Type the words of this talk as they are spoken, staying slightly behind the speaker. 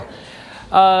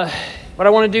What I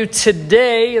want to do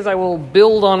today is I will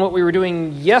build on what we were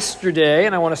doing yesterday,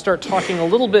 and I want to start talking a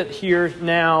little bit here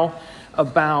now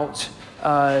about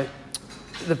the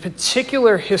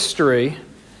particular history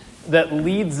that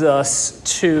leads us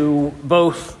to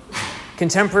both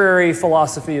contemporary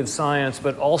philosophy of science,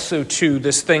 but also to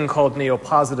this thing called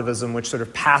neopositivism, which sort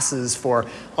of passes for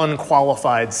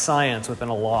unqualified science within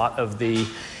a lot of the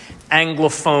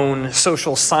Anglophone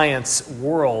social science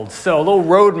world. So a little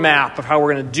roadmap of how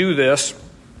we're going to do this.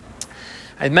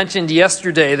 I mentioned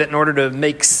yesterday that in order to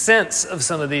make sense of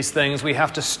some of these things, we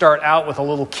have to start out with a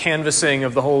little canvassing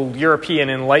of the whole European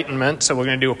Enlightenment. So we're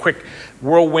going to do a quick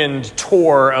whirlwind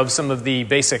tour of some of the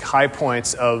basic high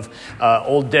points of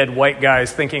old dead white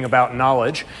guys thinking about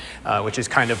knowledge, which is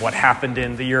kind of what happened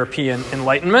in the European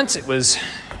Enlightenment. It was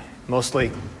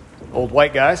mostly old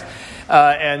white guys.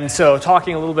 And so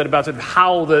talking a little bit about sort of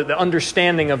how the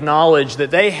understanding of knowledge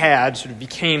that they had sort of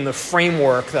became the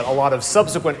framework that a lot of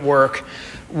subsequent work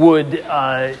would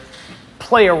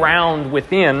play around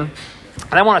within.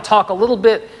 And I want to talk a little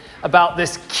bit about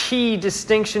this key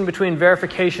distinction between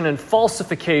verification and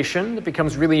falsification that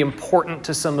becomes really important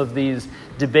to some of these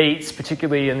debates,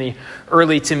 particularly in the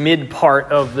early to mid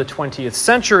part of the 20th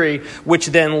century, which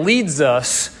then leads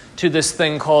us to this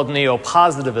thing called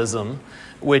neopositivism,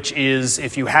 which is,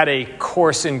 if you had a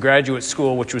course in graduate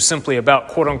school which was simply about,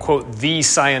 quote-unquote, the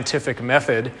scientific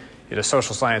method, in a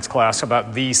social science class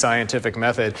about the scientific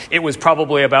method, it was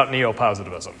probably about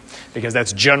neopositivism, because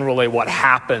that's generally what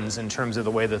happens in terms of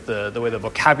the way that the way the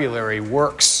vocabulary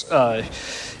works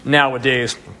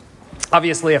nowadays.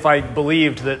 Obviously, if I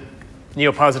believed that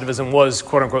neopositivism was,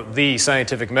 quote-unquote, the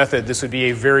scientific method, this would be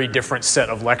a very different set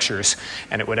of lectures,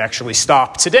 and it would actually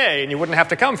stop today, and you wouldn't have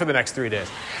to come for the next 3 days.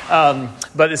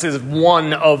 But this is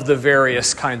one of the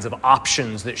various kinds of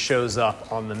options that shows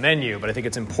up on the menu, but I think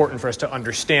it's important for us to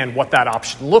understand what that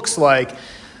option looks like,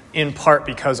 in part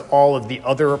because all of the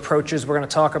other approaches we're going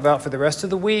to talk about for the rest of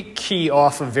the week key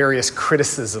off of various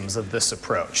criticisms of this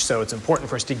approach. So it's important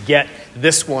for us to get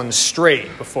this one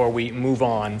straight before we move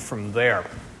on from there.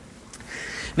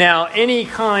 Now, any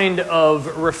kind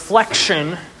of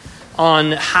reflection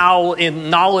on how in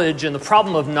knowledge and the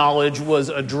problem of knowledge was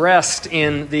addressed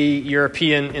in the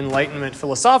European Enlightenment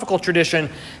philosophical tradition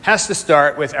has to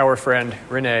start with our friend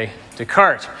René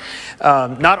Descartes.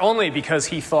 Not only because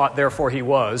he thought, therefore he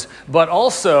was, but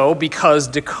also because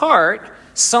Descartes,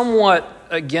 somewhat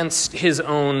against his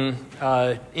own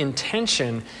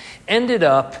intention, ended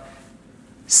up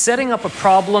setting up a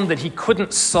problem that he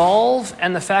couldn't solve,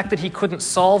 and the fact that he couldn't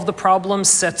solve the problem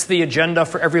sets the agenda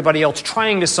for everybody else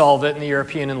trying to solve it in the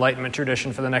European Enlightenment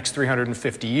tradition for the next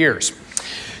 350 years.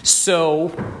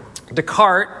 So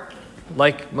Descartes,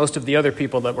 like most of the other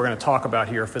people that we're going to talk about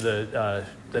here for the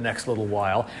next little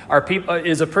while,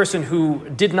 is a person who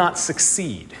did not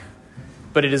succeed.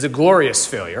 But it is a glorious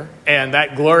failure, and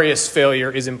that glorious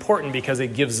failure is important because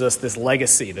it gives us this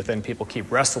legacy that then people keep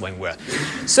wrestling with.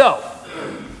 So,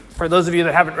 for those of you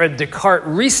that haven't read Descartes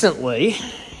recently,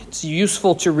 it's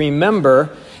useful to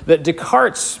remember that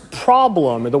Descartes'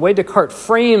 problem, or the way Descartes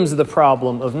frames the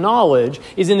problem of knowledge,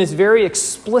 is in this very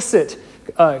explicit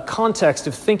context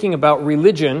of thinking about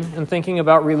religion and thinking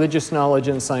about religious knowledge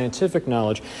and scientific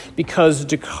knowledge, because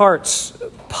Descartes'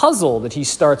 puzzle that he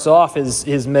starts off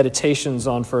his meditations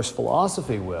on first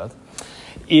philosophy with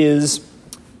is: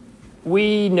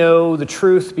 we know the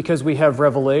truth because we have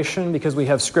revelation, because we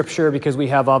have scripture, because we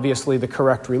have obviously the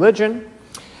correct religion.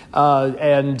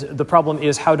 And the problem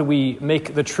is, how do we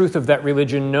make the truth of that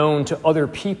religion known to other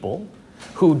people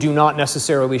who do not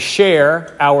necessarily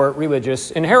share our religious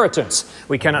inheritance?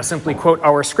 We cannot simply quote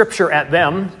our scripture at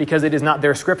them because it is not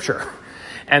their scripture.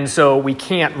 And so we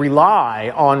can't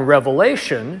rely on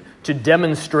revelation to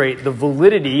demonstrate the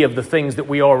validity of the things that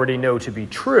we already know to be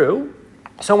true.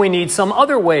 So we need some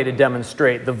other way to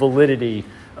demonstrate the validity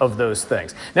of those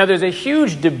things. Now, there's a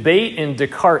huge debate in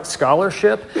Descartes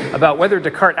scholarship about whether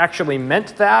Descartes actually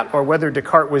meant that or whether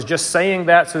Descartes was just saying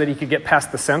that so that he could get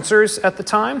past the censors at the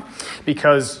time,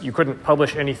 because you couldn't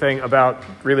publish anything about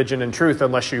religion and truth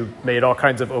unless you made all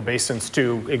kinds of obeisance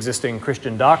to existing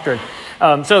Christian doctrine.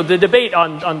 So the debate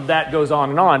on that goes on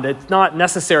and on. It's not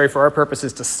necessary for our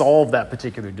purposes to solve that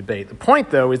particular debate. The point,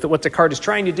 though, is that what Descartes is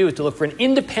trying to do is to look for an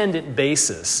independent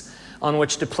basis on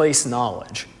which to place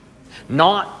knowledge.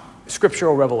 Not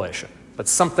scriptural revelation, but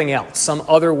something else, some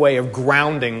other way of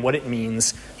grounding what it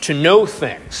means to know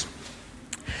things.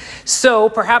 So,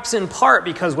 perhaps in part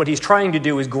because what he's trying to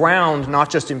do is ground not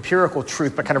just empirical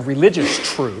truth, but kind of religious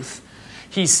truth,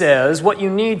 he says what you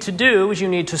need to do is you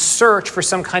need to search for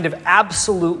some kind of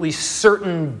absolutely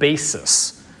certain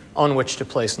basis on which to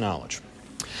place knowledge.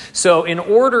 So in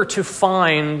order to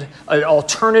find an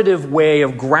alternative way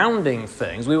of grounding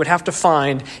things, we would have to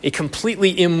find a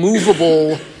completely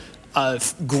immovable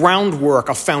groundwork,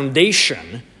 a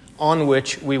foundation on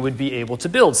which we would be able to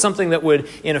build, something that would,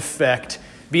 in effect,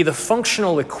 be the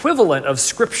functional equivalent of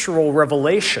scriptural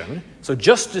revelation, so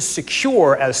just as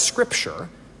secure as Scripture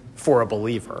for a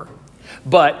believer,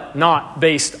 but not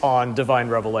based on divine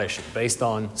revelation, based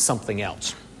on something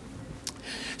else.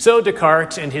 So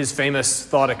Descartes, in his famous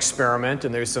thought experiment,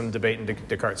 and there's some debate in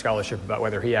Descartes scholarship about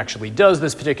whether he actually does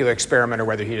this particular experiment or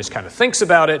whether he just kind of thinks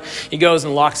about it, he goes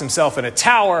and locks himself in a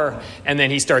tower, and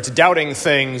then he starts doubting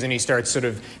things, and he starts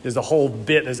there's a whole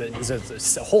bit,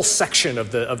 there's a whole section of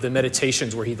the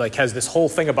meditations where he has this whole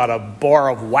thing about a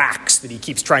bar of wax that he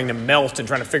keeps trying to melt and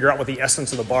trying to figure out what the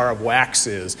essence of the bar of wax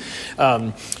is.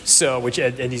 And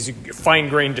these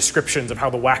fine-grained descriptions of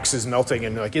how the wax is melting,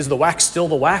 and is the wax still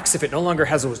the wax if it no longer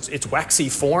has its waxy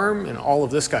form, and all of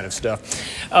this kind of stuff.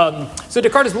 So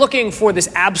Descartes is looking for this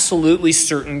absolutely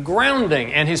certain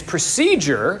grounding, and his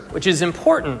procedure, which is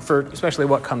important for especially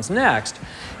what comes next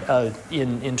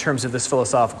in terms of this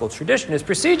philosophical tradition, his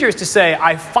procedure is to say,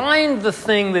 I find the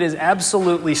thing that is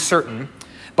absolutely certain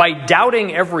by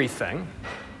doubting everything,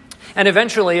 and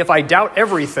eventually, if I doubt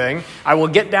everything, I will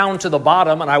get down to the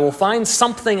bottom, and I will find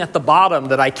something at the bottom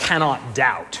that I cannot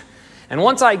doubt. And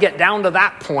once I get down to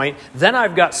that point, then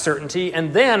I've got certainty,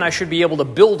 and then I should be able to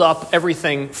build up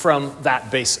everything from that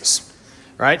basis,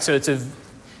 right? So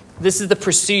this is the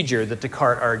procedure that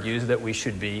Descartes argues that we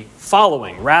should be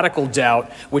following. Radical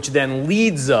doubt, which then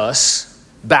leads us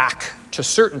back to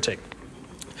certainty.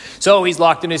 So he's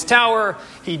locked in his tower.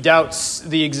 He doubts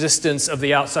the existence of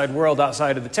the outside world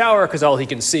outside of the tower because all he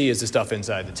can see is the stuff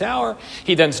inside the tower.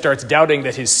 He then starts doubting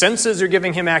that his senses are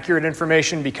giving him accurate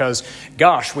information because,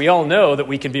 gosh, we all know that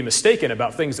we can be mistaken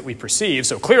about things that we perceive.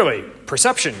 So clearly,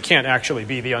 perception can't actually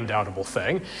be the undoubtable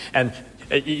thing. And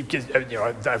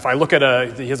if I look at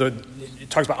it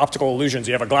talks about optical illusions.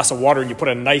 You have a glass of water and you put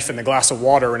a knife in the glass of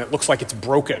water and it looks like it's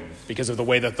broken because of the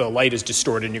way that the light is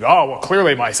distorted. And you go, oh, well,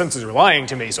 clearly my senses are lying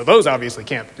to me. So those obviously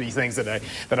can't be things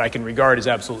that I can regard as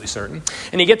absolutely certain.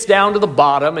 And he gets down to the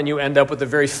bottom and you end up with a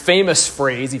very famous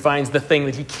phrase. He finds the thing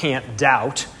that he can't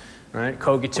doubt, right?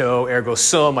 Cogito ergo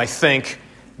sum, I think,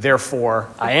 therefore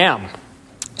I am.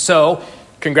 So,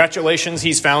 congratulations,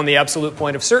 he's found the absolute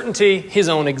point of certainty, his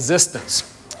own existence.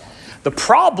 The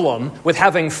problem with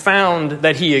having found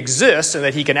that he exists and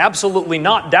that he can absolutely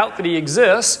not doubt that he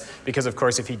exists, because of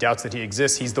course if he doubts that he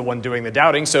exists, he's the one doing the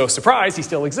doubting, so surprise, he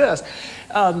still exists.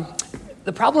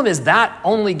 The problem is that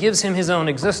only gives him his own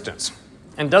existence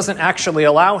and doesn't actually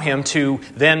allow him to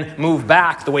then move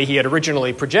back the way he had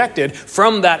originally projected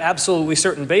from that absolutely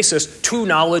certain basis to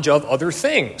knowledge of other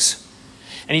things.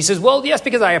 And he says, well, yes,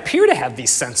 because I appear to have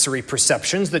these sensory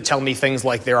perceptions that tell me things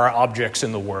like there are objects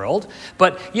in the world.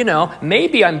 But,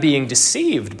 maybe I'm being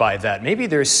deceived by that. Maybe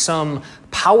there's some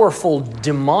powerful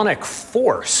demonic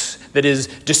force that is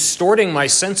distorting my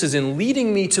senses and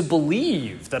leading me to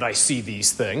believe that I see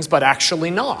these things, but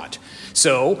actually not.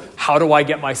 So how do I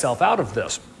get myself out of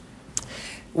this?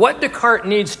 What Descartes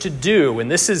needs to do, and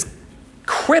this is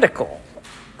critical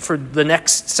for the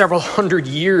next several hundred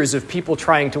years of people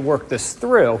trying to work this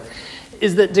through,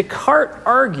 is that Descartes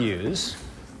argues,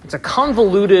 it's a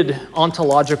convoluted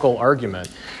ontological argument,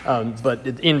 but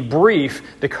in brief,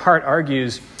 Descartes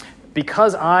argues,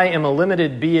 because I am a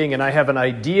limited being and I have an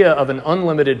idea of an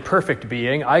unlimited perfect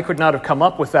being, I could not have come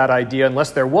up with that idea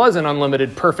unless there was an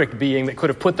unlimited perfect being that could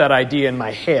have put that idea in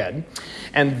my head.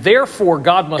 And therefore,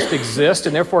 God must exist,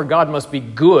 and therefore God must be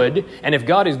good. And if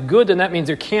God is good, then that means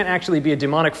there can't actually be a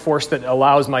demonic force that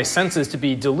allows my senses to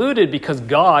be deluded, because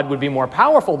God would be more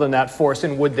powerful than that force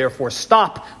and would therefore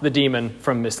stop the demon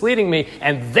from misleading me,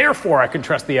 and therefore I can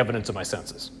trust the evidence of my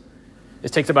senses.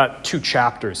 This takes about 2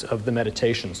 chapters of the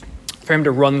Meditations for him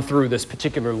to run through this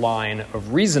particular line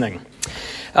of reasoning,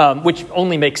 which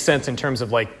only makes sense in terms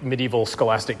of medieval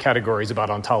scholastic categories about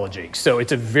ontology. So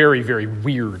it's a very, very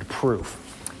weird proof.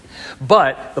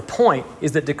 But the point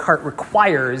is that Descartes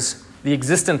requires the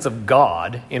existence of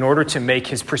God in order to make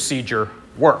his procedure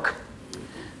work.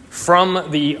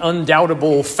 From the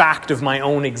undoubtable fact of my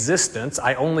own existence,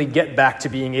 I only get back to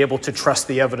being able to trust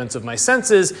the evidence of my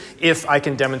senses if I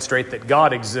can demonstrate that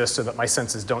God exists so that my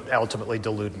senses don't ultimately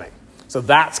delude me. So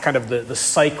that's kind of the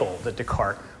cycle that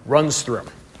Descartes runs through.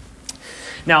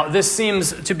 Now, this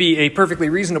seems to be a perfectly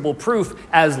reasonable proof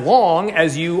as long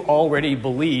as you already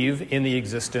believe in the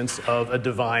existence of a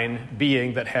divine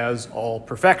being that has all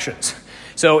perfections.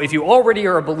 So if you already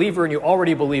are a believer and you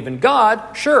already believe in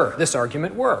God, sure, this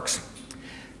argument works.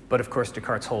 But of course,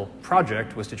 Descartes' whole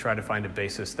project was to try to find a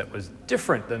basis that was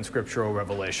different than scriptural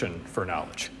revelation for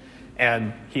knowledge.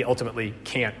 And he ultimately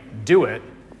can't do it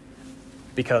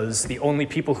because the only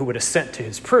people who would assent to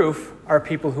his proof are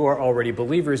people who are already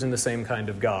believers in the same kind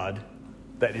of God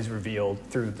that is revealed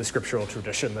through the scriptural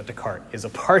tradition that Descartes is a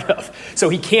part of. So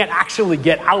he can't actually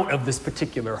get out of this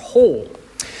particular hole.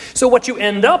 So what you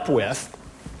end up with,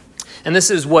 and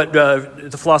this is what the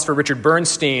philosopher Richard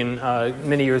Bernstein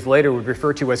many years later would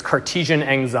refer to as Cartesian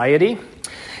anxiety.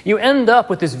 You end up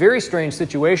with this very strange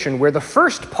situation where the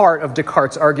first part of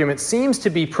Descartes' argument seems to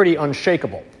be pretty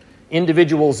unshakable.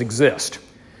 Individuals exist.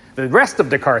 The rest of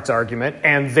Descartes' argument,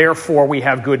 and therefore we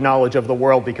have good knowledge of the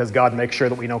world because God makes sure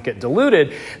that we don't get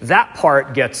deluded, that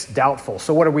part gets doubtful.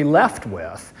 So what are we left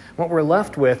with? What we're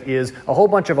left with is a whole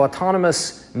bunch of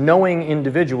autonomous, knowing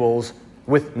individuals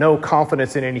with no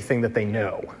confidence in anything that they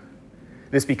know.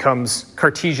 This becomes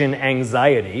Cartesian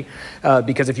anxiety,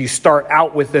 because if you start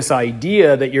out with this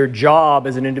idea that your job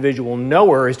as an individual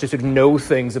knower is just to know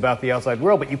things about the outside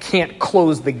world, but you can't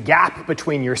close the gap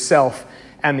between yourself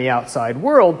and the outside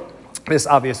world, this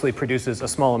obviously produces a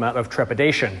small amount of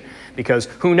trepidation, because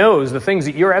who knows, the things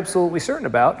that you're absolutely certain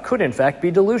about could in fact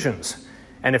be delusions.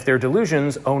 And if they're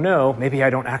delusions, oh no, maybe I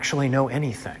don't actually know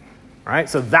anything, right?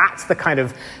 So that's the kind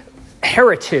of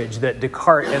heritage that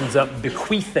Descartes ends up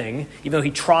bequeathing. Even though he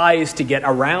tries to get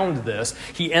around this,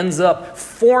 he ends up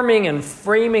forming and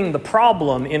framing the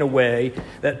problem in a way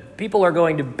that people are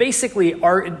going to basically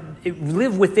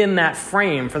live within that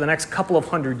frame for the next couple of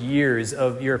hundred years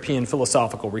of European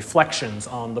philosophical reflections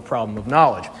on the problem of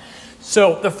knowledge.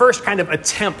 So the first kind of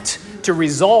attempt to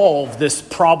resolve this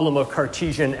problem of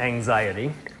Cartesian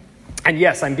anxiety, and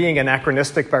yes, I'm being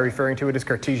anachronistic by referring to it as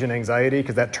Cartesian anxiety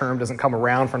because that term doesn't come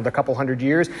around for a couple hundred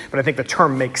years, but I think the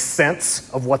term makes sense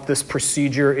of what this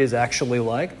procedure is actually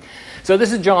like. So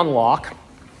this is John Locke.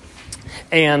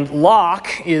 And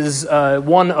Locke is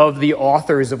one of the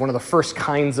authors of one of the first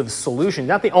kinds of solutions.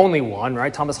 Not the only one,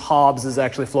 right? Thomas Hobbes is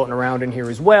actually floating around in here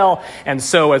as well. And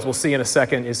so, as we'll see in a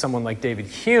second, is someone like David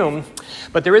Hume.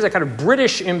 But there is a kind of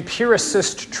British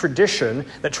empiricist tradition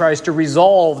that tries to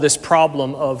resolve this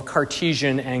problem of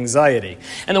Cartesian anxiety.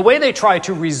 And the way they try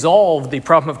to resolve the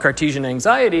problem of Cartesian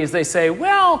anxiety is they say,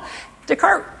 well,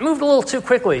 Descartes moved a little too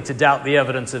quickly to doubt the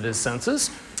evidence of his senses.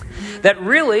 That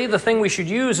really the thing we should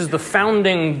use as the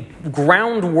founding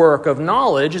groundwork of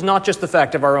knowledge is not just the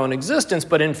fact of our own existence,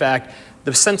 but in fact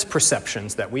the sense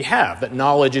perceptions that we have, that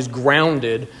knowledge is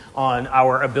grounded on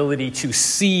our ability to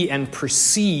see and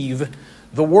perceive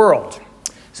the world.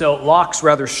 So Locke's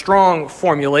rather strong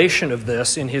formulation of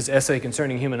this in his essay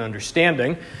concerning human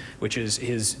understanding, which is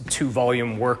his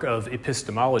 2-volume work of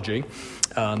epistemology,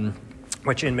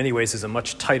 which in many ways is a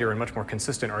much tighter and much more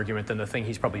consistent argument than the thing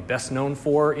he's probably best known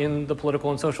for in the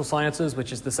political and social sciences,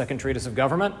 which is the Second Treatise of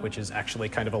Government, which is actually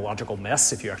kind of a logical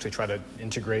mess if you actually try to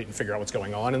integrate and figure out what's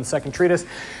going on in the Second Treatise.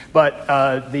 But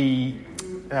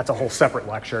that's a whole separate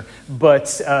lecture.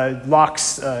 But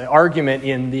Locke's argument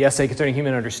in the essay concerning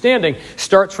human understanding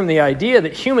starts from the idea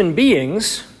that human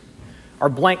beings are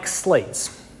blank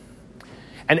slates.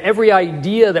 And every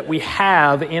idea that we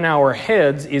have in our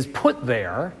heads is put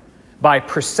there by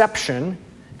perception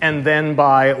and then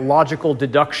by logical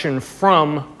deduction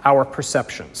from our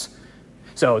perceptions.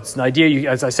 So it's an idea,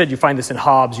 as I said, you find this in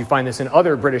Hobbes, you find this in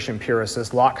other British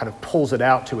empiricists. Locke kind of pulls it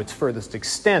out to its furthest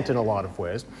extent in a lot of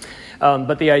ways.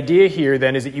 But the idea here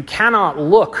then is that you cannot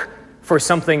look for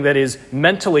something that is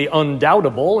mentally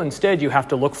undoubtable. Instead, you have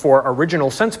to look for original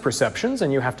sense perceptions,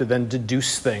 and you have to then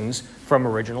deduce things from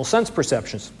original sense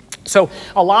perceptions. So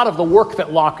a lot of the work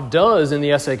that Locke does in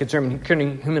the essay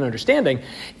concerning human understanding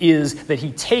is that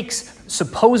he takes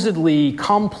supposedly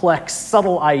complex,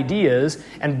 subtle ideas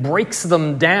and breaks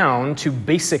them down to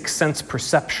basic sense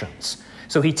perceptions.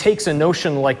 So he takes a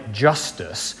notion like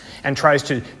justice and tries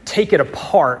to take it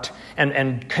apart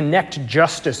and connect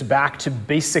justice back to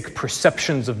basic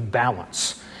perceptions of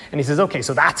balance. And he says, okay,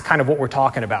 so that's kind of what we're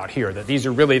talking about here, that these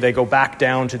are really, they go back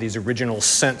down to these original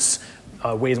sense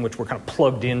ways in which we're kind of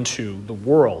plugged into the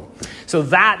world. So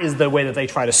that is the way that they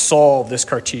try to solve this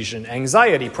Cartesian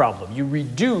anxiety problem. You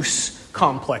reduce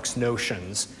complex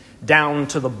notions down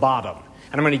to the bottom.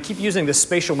 And I'm going to keep using this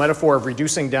spatial metaphor of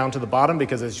reducing down to the bottom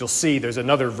because, as you'll see, there's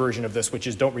another version of this, which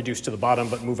is don't reduce to the bottom,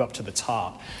 but move up to the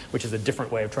top, which is a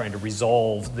different way of trying to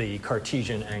resolve the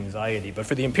Cartesian anxiety. But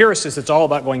for the empiricists, it's all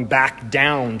about going back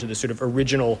down to the sort of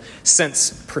original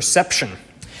sense perception.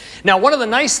 Now, one of the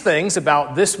nice things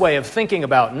about this way of thinking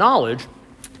about knowledge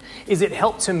is it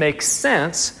helped to make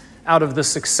sense out of the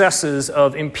successes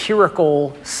of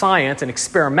empirical science and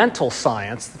experimental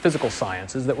science, the physical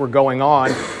sciences that were going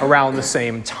on around the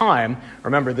same time.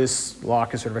 Remember, this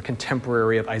Locke is sort of a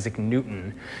contemporary of Isaac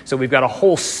Newton. So we've got a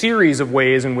whole series of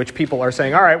ways in which people are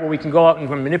saying, all right, well, we can go out and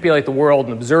manipulate the world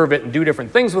and observe it and do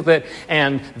different things with it,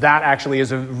 and that actually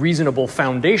is a reasonable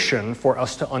foundation for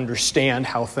us to understand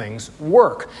how things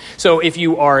work. So if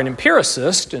you are an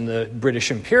empiricist in the British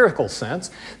empirical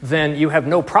sense, then you have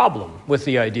no problem with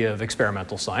the idea of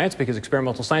experimental science, because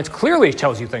experimental science clearly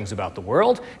tells you things about the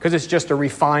world, because it's just a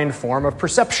refined form of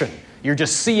perception. You're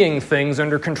just seeing things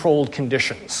under controlled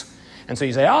conditions. And so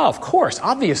you say, of course,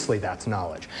 obviously that's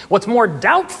knowledge. What's more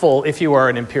doubtful, if you are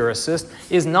an empiricist,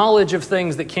 is knowledge of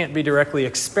things that can't be directly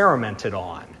experimented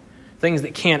on, things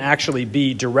that can't actually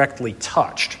be directly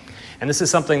touched. And this is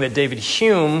something that David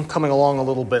Hume, coming along a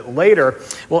little bit later,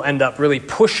 will end up really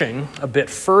pushing a bit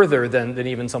further than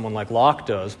even someone like Locke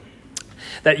does.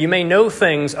 That you may know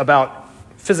things about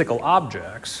physical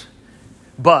objects,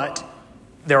 but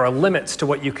there are limits to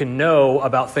what you can know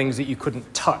about things that you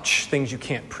couldn't touch, things you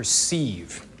can't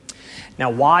perceive.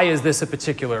 Now, why is this a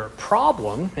particular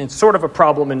problem? It's sort of a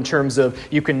problem in terms of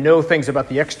you can know things about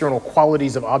the external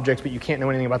qualities of objects, but you can't know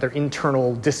anything about their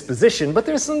internal disposition. But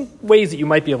there's some ways that you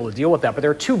might be able to deal with that. But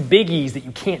there are two biggies that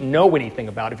you can't know anything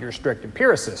about if you're a strict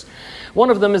empiricist. One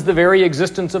of them is the very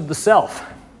existence of the self.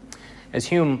 As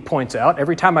Hume points out,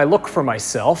 every time I look for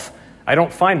myself, I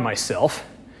don't find myself.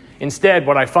 Instead,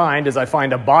 what I find is I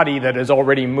find a body that is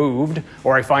already moved,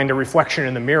 or I find a reflection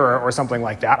in the mirror or something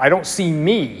like that. I don't see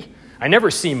me. I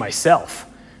never see myself.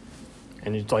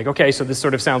 And it's like, okay, so this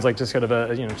sort of sounds like just kind of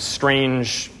a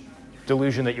strange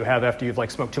delusion that you have after you've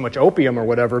smoked too much opium or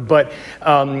whatever. But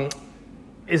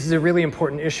this is a really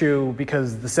important issue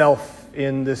because the self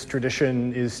in this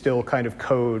tradition is still kind of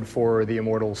code for the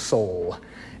immortal soul.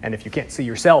 And if you can't see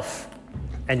yourself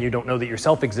and you don't know that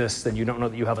yourself exists, then you don't know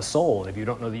that you have a soul. And if you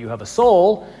don't know that you have a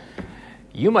soul,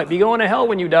 you might be going to hell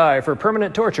when you die for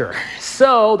permanent torture.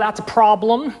 So that's a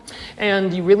problem,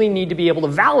 and you really need to be able to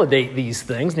validate these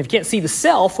things. And if you can't see the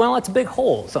self, well, that's a big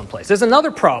hole someplace. There's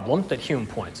another problem that Hume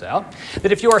points out,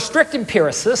 that if you are a strict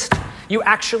empiricist, you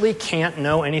actually can't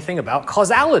know anything about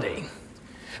causality.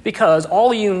 Because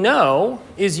all you know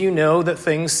is you know that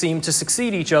things seem to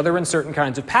succeed each other in certain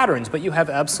kinds of patterns, but you have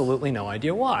absolutely no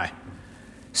idea why.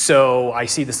 So I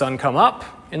see the sun come up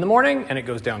in the morning, and it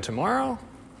goes down tomorrow.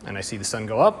 And I see the sun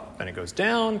go up, and it goes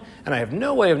down, and I have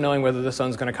no way of knowing whether the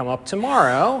sun's going to come up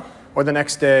tomorrow, or the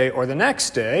next day, or the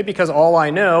next day, because all I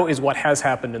know is what has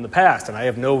happened in the past, and I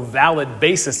have no valid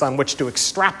basis on which to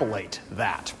extrapolate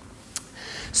that.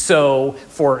 So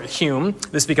for Hume,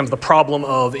 this becomes the problem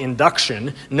of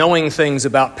induction. Knowing things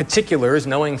about particulars,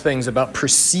 knowing things about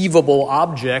perceivable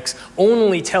objects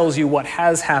only tells you what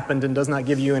has happened and does not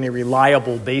give you any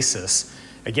reliable basis.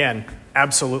 Again,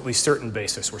 absolutely certain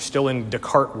basis. We're still in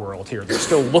Descartes world here. They're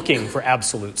still looking for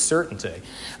absolute certainty.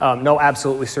 No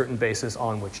absolutely certain basis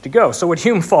on which to go. So what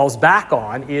Hume falls back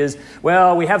on is,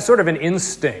 well, we have sort of an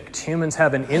instinct. Humans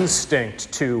have an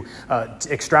instinct to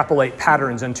extrapolate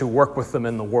patterns and to work with them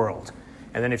in the world.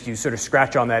 And then if you sort of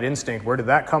scratch on that instinct, where did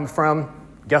that come from?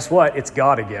 Guess what? It's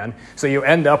God again. So you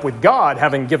end up with God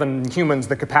having given humans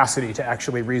the capacity to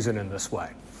actually reason in this way.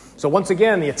 So once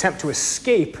again, the attempt to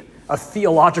escape a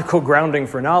theological grounding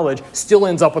for knowledge still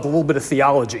ends up with a little bit of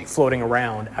theology floating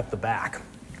around at the back.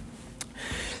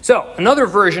 So another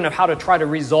version of how to try to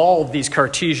resolve these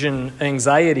Cartesian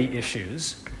anxiety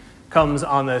issues comes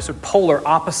on the sort of polar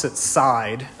opposite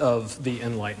side of the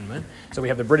Enlightenment. So we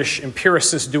have the British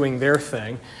empiricists doing their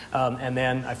thing, and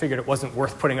then I figured it wasn't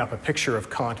worth putting up a picture of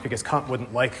Kant because Kant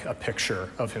wouldn't like a picture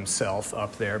of himself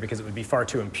up there because it would be far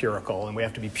too empirical, and we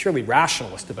have to be purely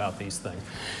rationalist about these things.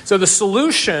 So the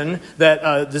solution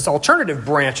that this alternative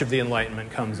branch of the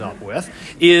Enlightenment comes up with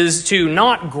is to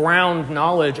not ground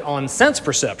knowledge on sense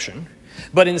perception,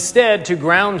 but instead to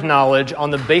ground knowledge on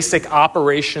the basic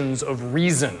operations of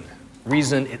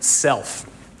reason itself.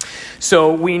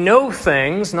 So we know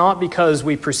things not because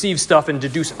we perceive stuff and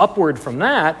deduce upward from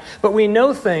that, but we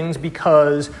know things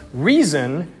because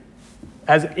reason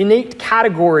as innate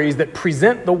categories that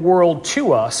present the world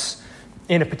to us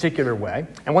in a particular way.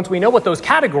 And once we know what those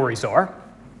categories are,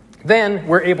 then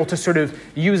we're able to sort of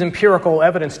use empirical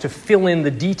evidence to fill in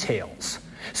the details.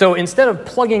 So instead of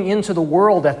plugging into the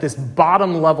world at this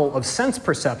bottom level of sense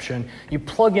perception, you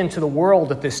plug into the world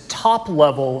at this top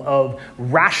level of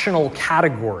rational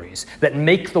categories that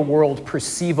make the world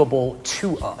perceivable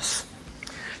to us.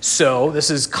 So this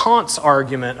is Kant's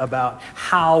argument about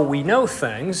how we know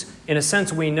things. In a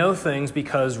sense, we know things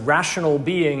because rational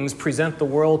beings present the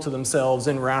world to themselves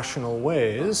in rational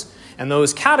ways. And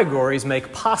those categories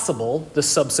make possible the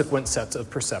subsequent sets of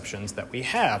perceptions that we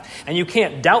have. And you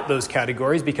can't doubt those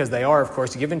categories because they are, of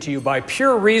course, given to you by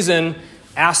pure reason,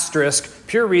 asterisk,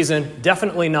 pure reason,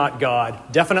 definitely not God,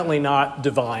 definitely not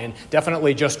divine,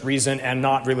 definitely just reason and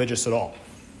not religious at all,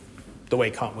 the way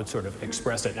Kant would sort of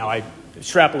express it. Now, I'm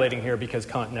extrapolating here because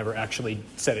Kant never actually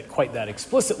said it quite that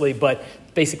explicitly, but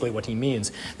basically what he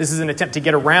means. This is an attempt to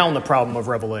get around the problem of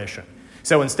revelation.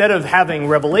 So instead of having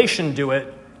revelation do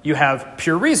it, you have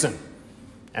pure reason.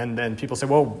 And then people say,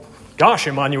 well, gosh,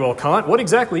 Immanuel Kant, what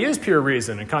exactly is pure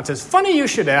reason? And Kant says, funny you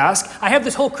should ask. I have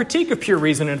this whole critique of pure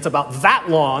reason, and it's about that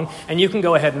long, and you can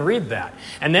go ahead and read that.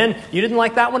 And then, you didn't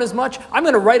like that one as much? I'm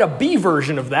going to write a B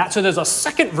version of that, so there's a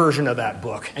second version of that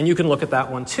book, and you can look at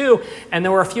that one too. And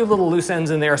there were a few little loose ends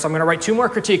in there, so I'm going to write 2 more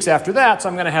critiques after that, so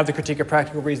I'm going to have the critique of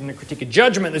practical reason and the critique of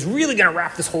judgment that's really going to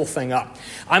wrap this whole thing up.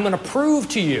 I'm going to prove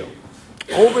to you,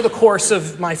 over the course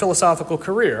of my philosophical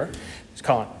career,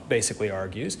 Kant basically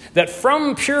argues, that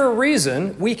from pure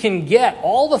reason, we can get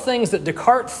all the things that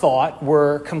Descartes thought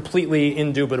were completely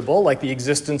indubitable, like the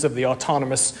existence of the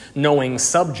autonomous knowing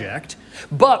subject,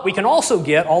 but we can also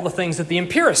get all the things that the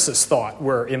empiricists thought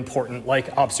were important,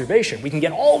 like observation. We can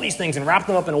get all these things and wrap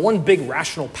them up in one big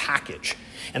rational package.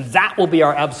 And that will be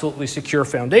our absolutely secure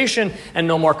foundation, and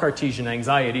no more Cartesian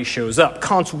anxiety shows up.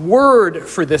 Kant's word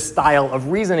for this style of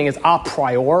reasoning is a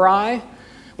priori,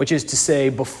 which is to say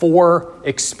before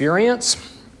experience.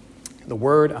 The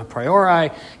word a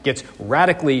priori gets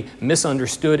radically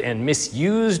misunderstood and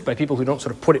misused by people who don't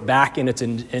sort of put it back in its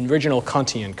original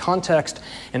Kantian context.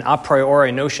 An a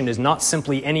priori notion is not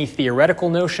simply any theoretical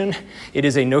notion. It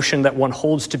is a notion that one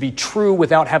holds to be true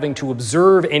without having to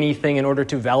observe anything in order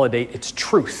to validate its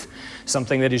truth.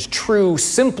 Something that is true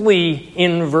simply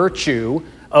in virtue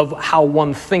of how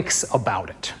one thinks about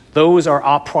it. Those are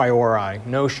a priori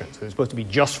notions. They're supposed to be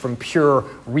just from pure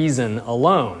reason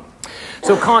alone.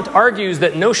 So Kant argues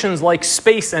that notions like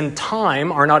space and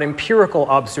time are not empirical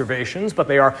observations, but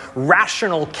they are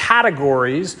rational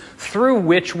categories through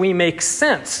which we make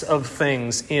sense of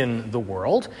things in the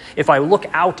world. If I look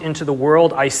out into the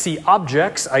world, I see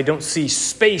objects. I don't see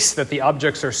space that the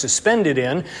objects are suspended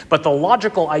in, but the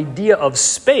logical idea of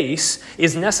space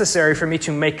is necessary for me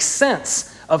to make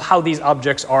sense of how these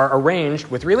objects are arranged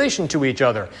with relation to each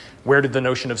other. Where did the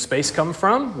notion of space come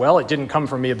from? Well, it didn't come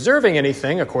from me observing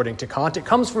anything, according to Kant. It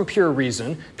comes from pure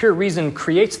reason. Pure reason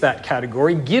creates that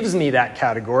category, gives me that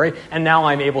category, and now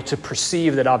I'm able to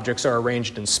perceive that objects are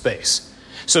arranged in space.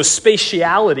 So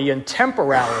spatiality and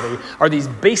temporality are these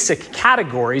basic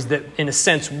categories that, in a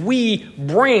sense, we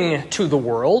bring to the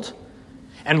world.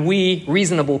 And we,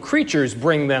 reasonable creatures,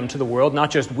 bring them to the world, not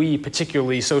just we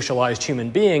particularly socialized human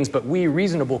beings, but we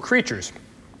reasonable creatures.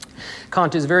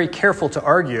 Kant is very careful to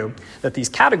argue that these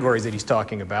categories that he's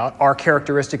talking about are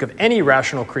characteristic of any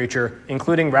rational creature,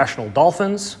 including rational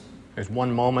dolphins. There's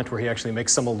one moment where he actually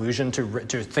makes some allusion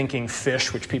to thinking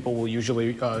fish, which people will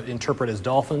usually interpret as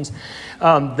dolphins.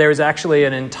 There's actually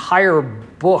an entire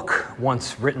book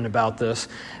once written about this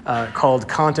called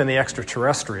Kant and the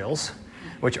Extraterrestrials,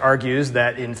 which argues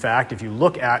that, in fact, if you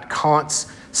look at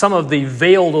some of the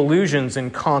veiled allusions in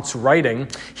Kant's writing,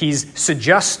 he's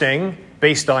suggesting,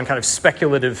 based on kind of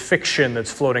speculative fiction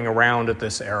that's floating around at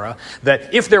this era,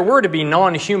 that if there were to be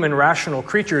non-human rational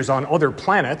creatures on other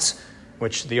planets,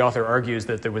 which the author argues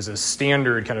that there was a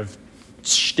standard kind of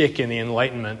shtick in the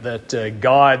Enlightenment that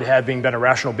God, having been a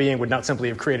rational being, would not simply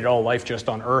have created all life just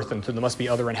on Earth, and so there must be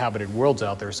other inhabited worlds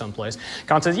out there someplace.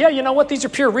 Kant says, yeah, you know what? These are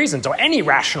pure reasons. So any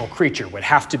rational creature would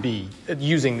have to be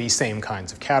using these same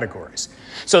kinds of categories.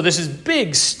 So this is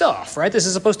big stuff, right? This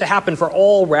is supposed to happen for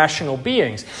all rational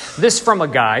beings. This from a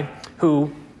guy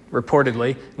who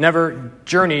reportedly never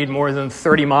journeyed more than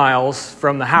 30 miles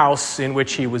from the house in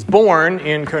which he was born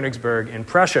in Königsberg in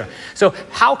Prussia. So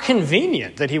how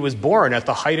convenient that he was born at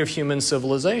the height of human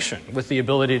civilization with the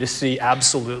ability to see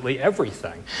absolutely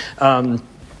everything.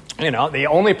 The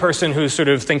only person who sort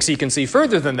of thinks he can see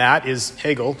further than that is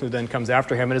Hegel, who then comes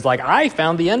after him and is like, I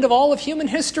found the end of all of human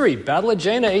history. Battle of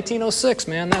Jena, 1806,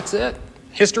 man, that's it.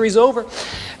 History's over.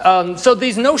 So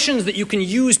these notions that you can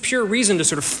use pure reason to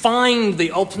sort of find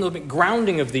the ultimate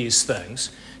grounding of these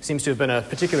things seems to have been a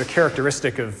particular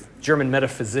characteristic of German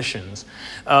metaphysicians.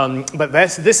 But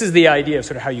this is the idea of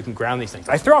sort of how you can ground these things.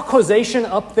 I throw causation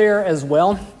up there as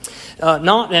well.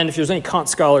 And if there's any Kant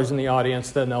scholars in the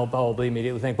audience, then they'll probably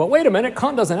immediately think, but wait a minute,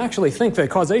 Kant doesn't actually think that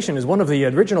causation is one of the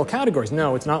original categories.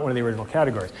 No, it's not one of the original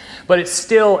categories. But it's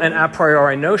still an a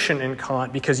priori notion in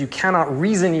Kant because you cannot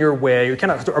reason your way, you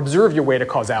cannot observe your way to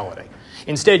causality.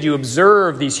 Instead, you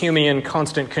observe these Humean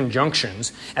constant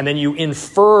conjunctions, and then you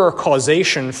infer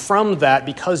causation from that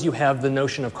because you have the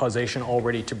notion of causation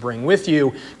already to bring with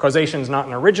you. Causation is not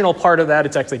an original part of that.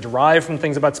 It's actually derived from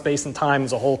things about space and time.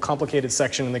 There's a whole complicated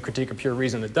section in the Critique of Pure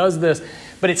Reason that does this,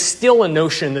 but it's still a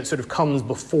notion that sort of comes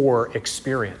before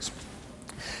experience.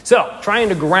 So, trying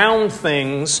to ground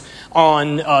things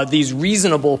on these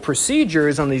reasonable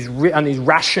procedures, on these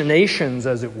rationizations,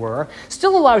 as it were,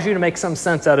 still allows you to make some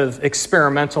sense out of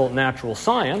experimental natural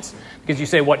science, because you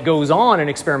say what goes on in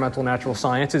experimental natural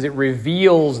science is it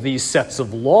reveals these sets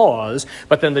of laws,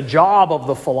 but then the job of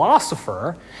the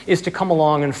philosopher is to come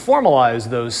along and formalize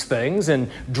those things and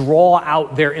draw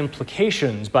out their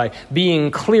implications by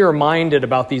being clear-minded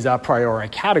about these a priori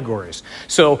categories.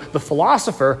 So the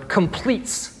philosopher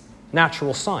completes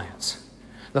natural science.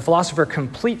 The philosopher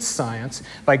completes science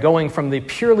by going from the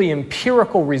purely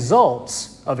empirical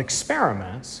results of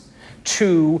experiments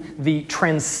to the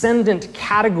transcendent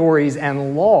categories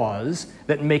and laws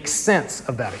that make sense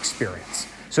of that experience.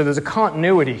 So there's a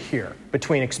continuity here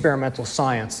between experimental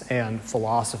science and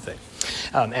philosophy.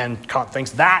 And Kant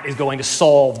thinks that is going to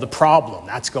solve the problem.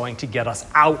 That's going to get us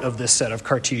out of this set of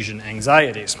Cartesian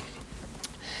anxieties.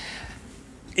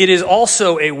 It is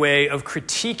also a way of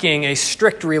critiquing a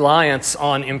strict reliance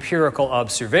on empirical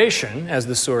observation as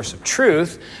the source of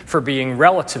truth for being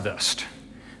relativist.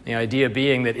 The idea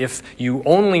being that if you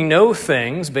only know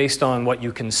things based on what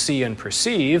you can see and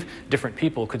perceive, different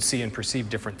people could see and perceive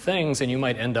different things, and you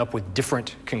might end up with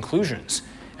different conclusions.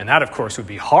 And that, of course, would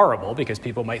be horrible because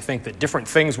people might think that different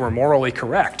things were morally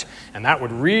correct. And that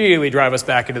would really drive us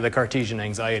back into the Cartesian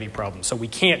anxiety problem. So we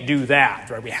can't do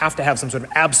that, right? We have to have some sort of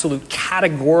absolute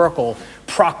categorical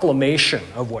proclamation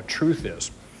of what truth is.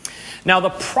 Now,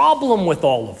 the problem with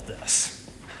all of this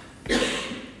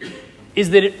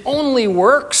is that it only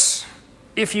works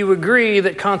if you agree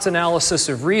that Kant's analysis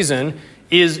of reason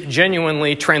is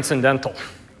genuinely transcendental,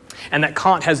 and that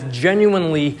Kant has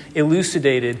genuinely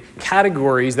elucidated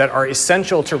categories that are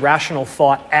essential to rational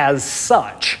thought as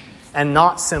such, and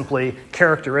not simply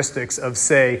characteristics of,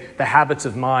 say, the habits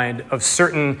of mind of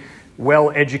certain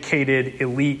well-educated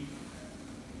elite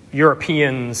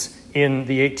Europeans in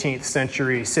the 18th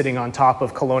century sitting on top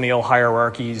of colonial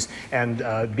hierarchies and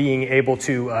being able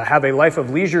to have a life of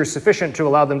leisure sufficient to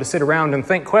allow them to sit around and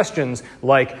think questions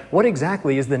like, what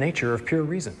exactly is the nature of pure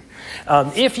reason?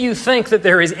 If you think that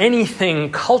there is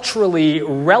anything culturally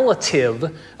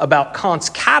relative about Kant's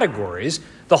categories,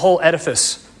 the whole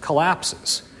edifice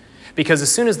collapses. Because as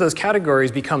soon as those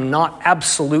categories become not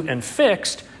absolute and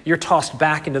fixed, you're tossed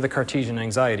back into the Cartesian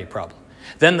anxiety problem.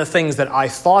 Then the things that I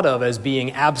thought of as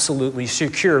being absolutely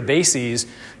secure bases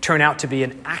turn out to be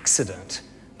an accident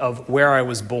of where I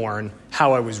was born,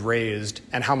 how I was raised,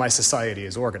 and how my society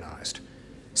is organized.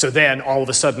 So then, all of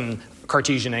a sudden,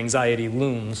 Cartesian anxiety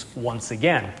looms once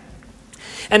again.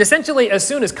 And essentially, as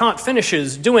soon as Kant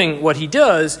finishes doing what he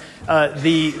does,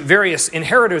 the various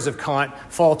inheritors of Kant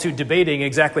fall to debating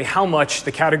exactly how much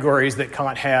the categories that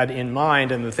Kant had in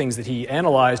mind and the things that he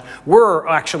analyzed were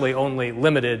actually only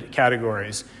limited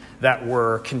categories that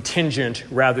were contingent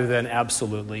rather than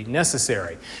absolutely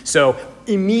necessary. So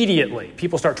immediately,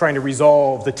 people start trying to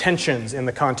resolve the tensions in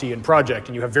the Kantian project,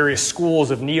 and you have various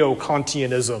schools of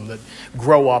neo-Kantianism that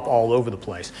grow up all over the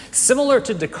place. Similar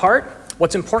to Descartes,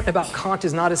 what's important about Kant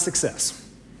is not his success.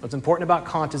 What's important about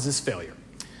Kant is his failure.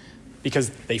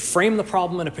 Because they frame the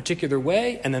problem in a particular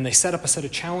way, and then they set up a set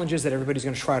of challenges that everybody's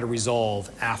going to try to resolve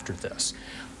after this.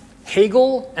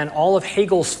 Hegel and all of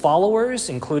Hegel's followers,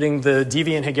 including the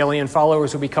deviant Hegelian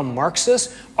followers who become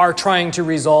Marxists, are trying to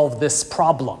resolve this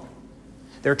problem.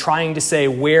 They're trying to say,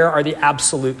 where are the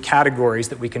absolute categories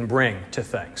that we can bring to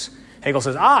things? Hegel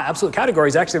says, absolute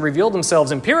categories actually reveal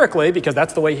themselves empirically because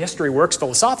that's the way history works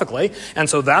philosophically, and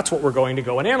so that's what we're going to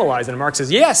go and analyze. And Marx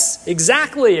says, yes,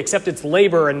 exactly, except it's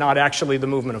labor and not actually the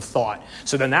movement of thought.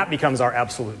 So then that becomes our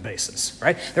absolute basis,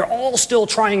 right? They're all still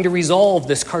trying to resolve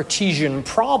this Cartesian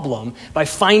problem by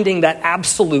finding that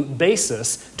absolute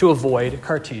basis to avoid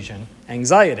Cartesian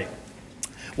anxiety.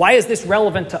 Why is this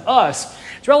relevant to us?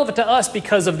 It's relevant to us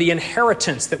because of the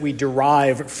inheritance that we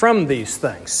derive from these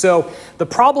things. So the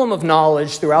problem of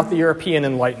knowledge throughout the European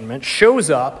Enlightenment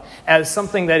shows up as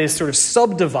something that is sort of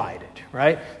subdivided,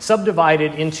 right?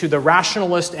 Subdivided into the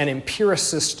rationalist and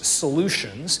empiricist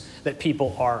solutions that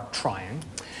people are trying.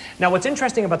 Now, what's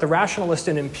interesting about the rationalist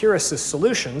and empiricist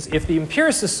solutions, if the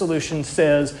empiricist solution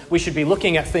says we should be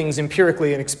looking at things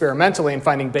empirically and experimentally and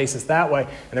finding basis that way,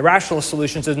 and the rationalist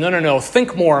solution says, no,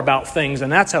 think more about things,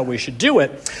 and that's how we should do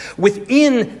it,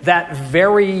 within that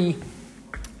very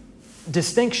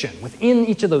distinction, within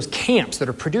each of those camps that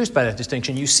are produced by that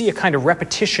distinction, you see a kind of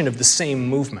repetition of the same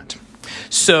movement.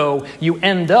 So you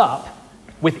end up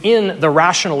within the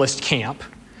rationalist camp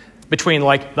between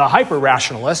like the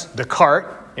hyper-rationalist,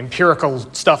 Descartes, empirical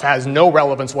stuff has no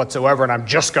relevance whatsoever, and I'm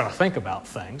just going to think about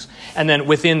things. And then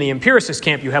within the empiricist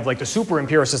camp, you have like the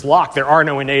super-empiricist Locke. There are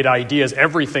no innate ideas.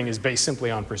 Everything is based simply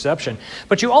on perception.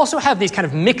 But you also have these kind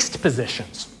of mixed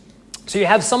positions. So you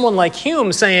have someone like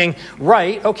Hume saying,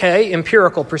 right, okay,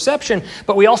 empirical perception,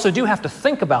 but we also do have to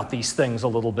think about these things a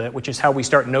little bit, which is how we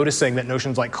start noticing that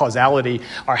notions like causality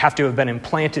have to have been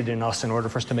implanted in us in order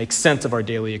for us to make sense of our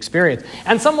daily experience.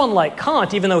 And someone like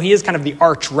Kant, even though he is kind of the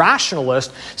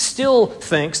arch-rationalist, still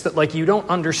thinks that like you don't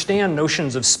understand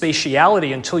notions of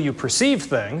spatiality until you perceive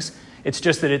things. It's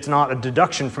just that it's not a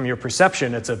deduction from your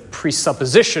perception, it's a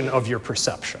presupposition of your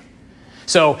perception.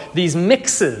 So these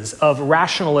mixes of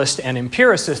rationalist and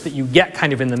empiricist that you get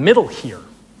kind of in the middle here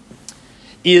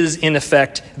is, in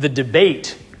effect, the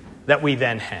debate that we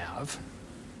then have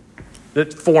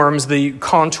that forms the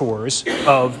contours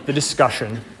of the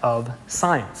discussion of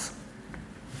science.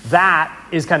 That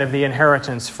is kind of the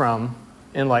inheritance from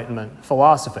Enlightenment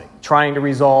philosophy, trying to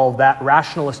resolve that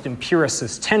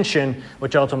rationalist-empiricist tension,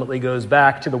 which ultimately goes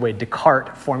back to the way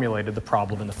Descartes formulated the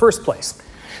problem in the first place.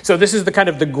 So this is the kind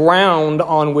of the ground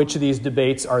on which these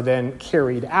debates are then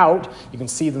carried out. You can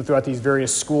see them throughout these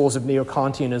various schools of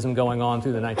neo-Kantianism going on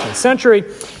through the 19th century.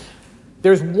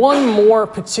 There's one more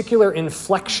particular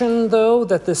inflection, though,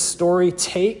 that this story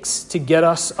takes to get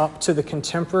us up to the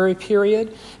contemporary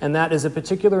period, and that is a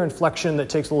particular inflection that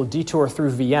takes a little detour through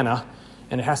Vienna.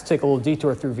 And it has to take a little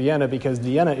detour through Vienna because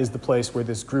Vienna is the place where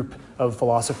this group of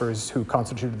philosophers who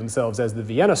constituted themselves as the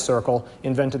Vienna Circle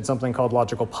invented something called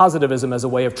logical positivism as a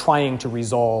way of trying to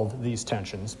resolve these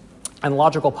tensions. And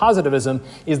logical positivism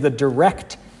is the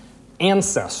direct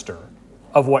ancestor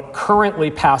of what currently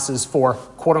passes for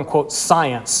quote-unquote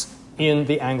science in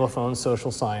the Anglophone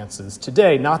social sciences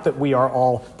today. Not that we are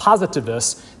all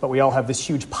positivists, but we all have this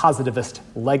huge positivist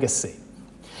legacy.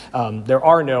 There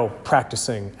are no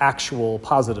practicing actual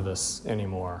positivists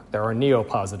anymore. There are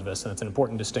neo-positivists, and it's an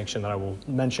important distinction that I will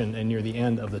mention near the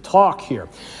end of the talk here.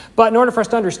 But in order for us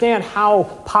to understand how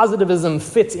positivism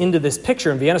fits into this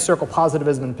picture, and Vienna Circle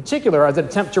positivism in particular, as an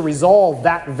attempt to resolve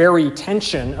that very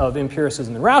tension of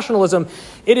empiricism and rationalism,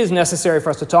 it is necessary for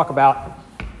us to talk about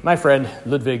my friend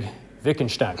Ludwig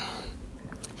Wittgenstein.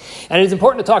 And it is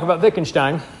important to talk about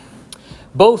Wittgenstein,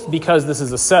 both because this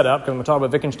is a setup, because I'm going to talk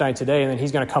about Wittgenstein today, and then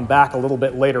he's going to come back a little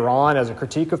bit later on as a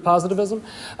critique of positivism.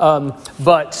 So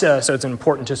it's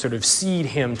important to sort of seed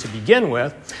him to begin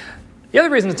with. The other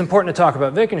reason it's important to talk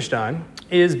about Wittgenstein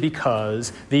is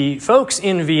because the folks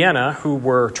in Vienna who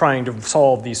were trying to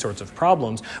solve these sorts of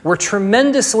problems were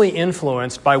tremendously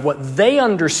influenced by what they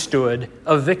understood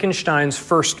of Wittgenstein's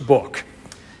first book,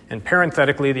 and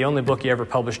parenthetically, the only book he ever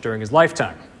published during his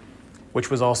lifetime,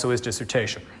 which was also his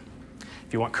dissertation.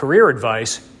 If you want career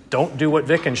advice, don't do what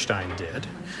Wittgenstein did.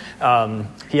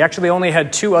 He actually only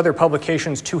had 2 other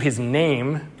publications to his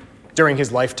name during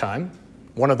his lifetime.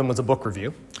 One of them was a book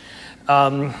review.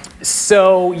 One of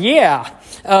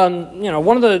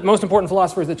the most important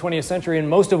philosophers of the 20th century, and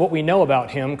most of what we know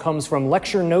about him comes from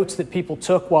lecture notes that people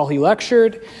took while he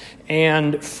lectured,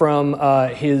 and from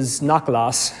his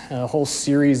Nachlass, a whole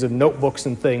series of notebooks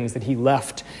and things that he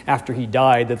left after he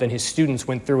died that then his students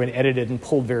went through and edited and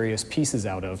pulled various pieces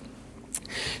out of.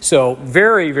 So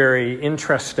very, very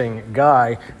interesting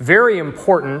guy. Very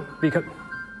important because...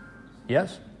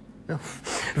 Yes? No.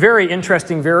 Very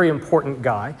interesting, very important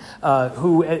guy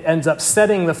who ends up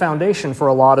setting the foundation for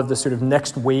a lot of the sort of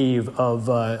next wave of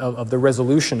the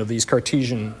resolution of these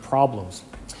Cartesian problems.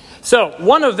 So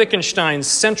one of Wittgenstein's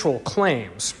central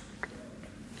claims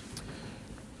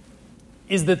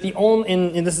is that the only,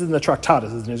 and this is in the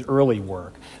Tractatus, this is in his early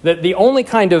work, that the only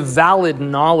kind of valid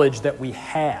knowledge that we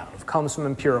have comes from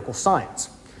empirical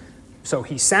science. So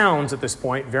he sounds at this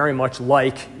point very much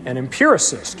like an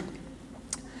empiricist.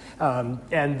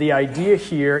 And the idea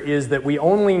here is that we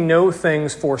only know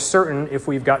things for certain if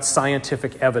we've got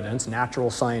scientific evidence, natural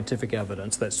scientific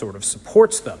evidence that sort of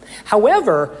supports them.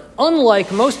 However,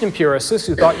 unlike most empiricists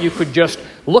who thought you could just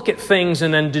look at things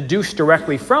and then deduce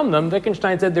directly from them,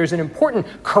 Wittgenstein said there's an important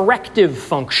corrective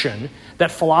function that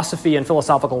philosophy and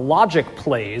philosophical logic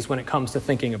plays when it comes to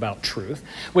thinking about truth,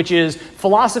 which is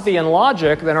philosophy and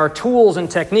logic then are tools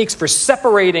and techniques for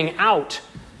separating out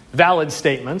valid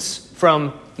statements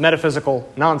from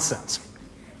metaphysical nonsense.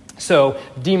 So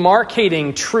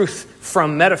demarcating truth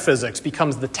from metaphysics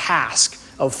becomes the task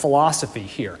of philosophy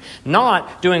here.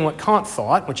 Not doing what Kant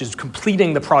thought, which is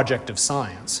completing the project of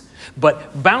science,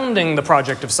 but bounding the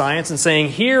project of science and saying,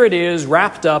 here it is,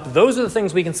 wrapped up, those are the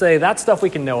things we can say, that's stuff we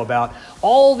can know about.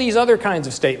 All these other kinds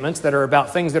of statements that are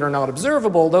about things that are not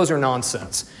observable, those are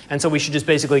nonsense. And so we should just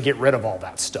basically get rid of all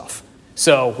that stuff.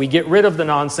 So we get rid of the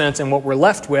nonsense, and what we're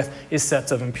left with is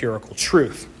sets of empirical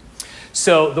truth.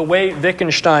 So the way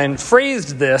Wittgenstein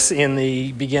phrased this in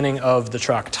the beginning of the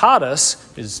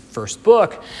Tractatus, his first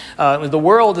book, the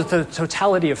world is the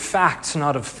totality of facts,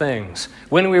 not of things.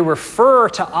 When we refer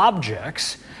to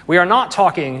objects, we are not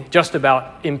talking just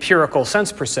about empirical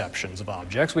sense perceptions of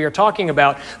objects. We are talking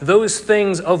about those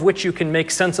things of which you can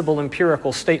make sensible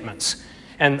empirical statements.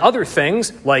 And other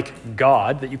things, like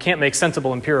God, that you can't make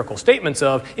sensible empirical statements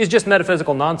of, is just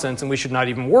metaphysical nonsense, and we should not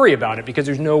even worry about it, because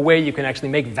there's no way you can actually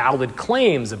make valid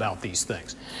claims about these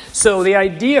things. So the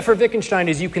idea for Wittgenstein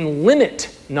is you can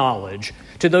limit knowledge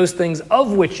to those things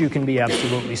of which you can be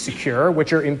absolutely secure,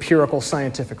 which are empirical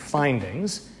scientific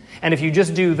findings. And if you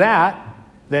just do that,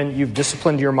 then you've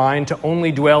disciplined your mind to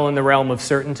only dwell in the realm of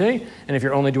certainty. And if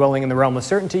you're only dwelling in the realm of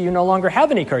certainty, you no longer have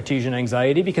any Cartesian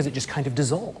anxiety, because it just kind of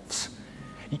dissolves.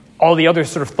 All the other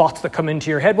sort of thoughts that come into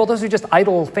your head, well, those are just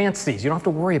idle fancies. You don't have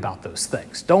to worry about those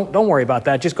things. Don't worry about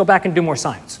that. Just go back and do more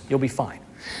science. You'll be fine.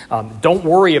 Don't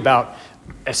worry about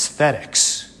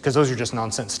aesthetics, because those are just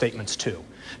nonsense statements too.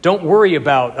 Don't worry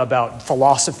about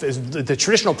philosophy, the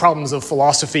traditional problems of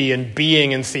philosophy and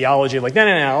being and theology. Like,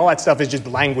 no, all that stuff is just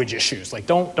language issues. Like,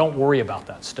 don't worry about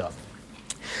that stuff.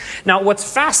 Now,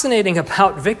 what's fascinating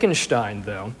about Wittgenstein,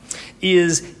 though,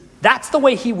 is that's the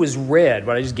way he was read.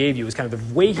 What I just gave you is kind of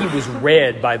the way he was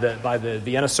read by the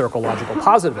Vienna Circle logical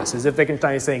positivists, as if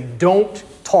Wittgenstein is saying, don't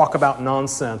talk about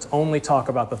nonsense, only talk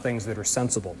about the things that are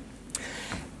sensible.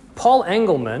 Paul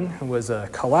Engelmann, who was a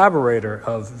collaborator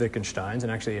of Wittgenstein's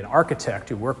and actually an architect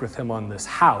who worked with him on this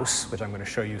house, which I'm going to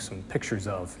show you some pictures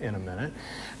of in a minute,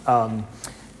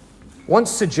 once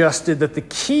suggested that the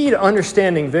key to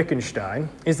understanding Wittgenstein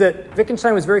is that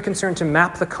Wittgenstein was very concerned to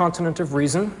map the continent of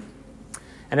reason.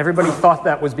 And everybody thought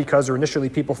that was because, or initially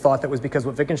people thought that was because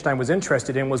what Wittgenstein was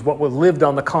interested in was what lived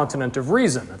on the continent of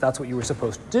reason. That's what you were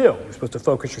supposed to do. You were supposed to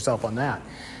focus yourself on that.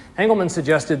 Engelmann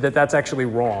suggested that that's actually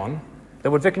wrong,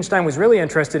 that what Wittgenstein was really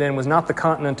interested in was not the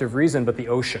continent of reason, but the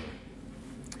ocean.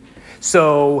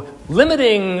 So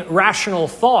limiting rational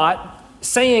thought,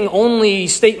 saying only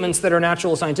statements that are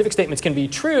natural scientific statements can be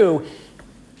true,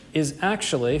 is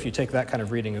actually, if you take that kind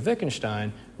of reading of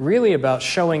Wittgenstein, really about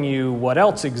showing you what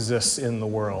else exists in the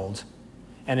world.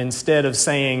 And instead of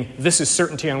saying, this is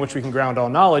certainty on which we can ground all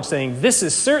knowledge, saying, this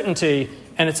is certainty,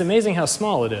 and it's amazing how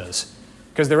small it is.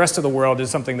 Because the rest of the world is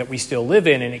something that we still live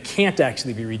in, and it can't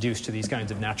actually be reduced to these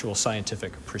kinds of natural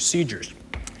scientific procedures.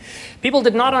 People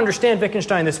did not understand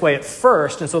Wittgenstein this way at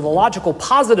first, and so the logical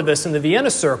positivists in the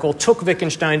Vienna Circle took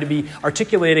Wittgenstein to be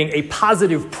articulating a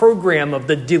positive program of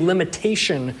the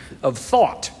delimitation of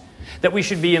thought, that we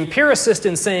should be empiricist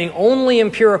in saying only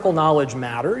empirical knowledge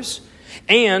matters,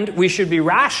 and we should be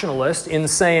rationalist in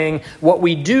saying what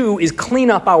we do is clean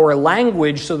up our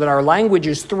language so that our language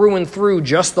is through and through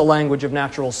just the language of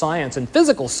natural science and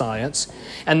physical science,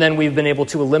 and then we would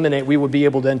be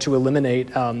able then to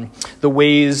eliminate the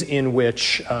ways in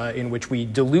which we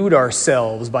delude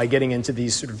ourselves by getting into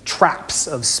these sort of traps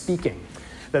of speaking.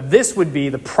 That this would be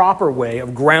the proper way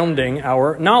of grounding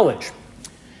our knowledge.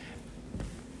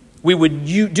 We would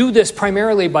do this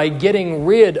primarily by getting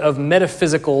rid of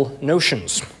metaphysical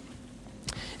notions.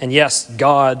 And yes,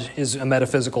 God is a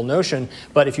metaphysical notion,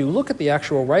 but if you look at the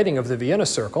actual writing of the Vienna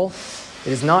Circle,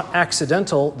 it is not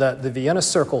accidental that the Vienna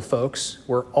Circle folks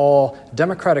were all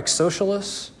democratic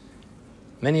socialists.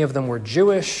 Many of them were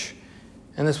Jewish,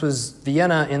 and this was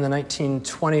Vienna in the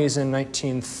 1920s and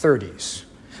 1930s.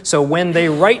 So when they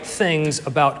write things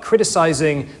about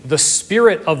criticizing the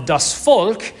spirit of das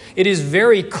Volk, it is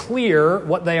very clear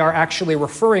what they are actually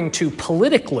referring to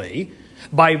politically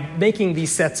by making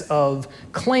these sets of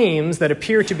claims that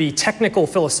appear to be technical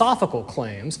philosophical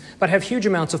claims, but have huge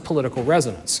amounts of political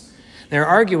resonance. They're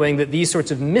arguing that these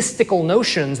sorts of mystical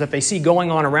notions that they see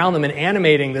going on around them and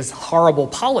animating this horrible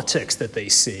politics that they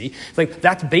see, like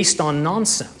that's based on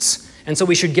nonsense. And so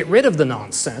we should get rid of the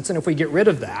nonsense, and if we get rid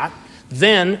of that,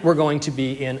 then we're going to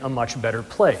be in a much better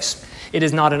place. It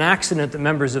is not an accident that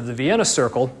members of the Vienna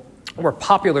Circle were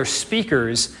popular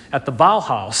speakers at the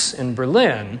Bauhaus in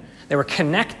Berlin. They were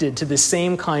connected to the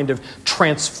same kind of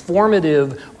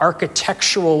transformative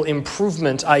architectural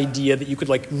improvement idea that you could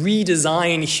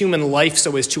redesign human life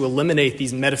so as to eliminate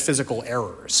these metaphysical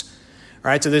errors.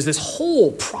 All right, so there's this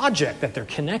whole project that they're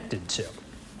connected to.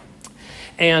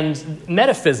 And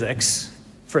metaphysics,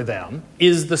 for them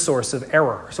is the source of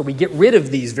error. So we get rid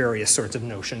of these various sorts of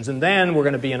notions, and then we're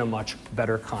going to be in a much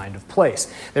better kind of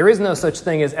place. There is no such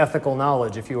thing as ethical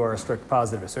knowledge if you are a strict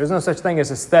positivist. There is no such thing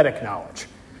as aesthetic knowledge.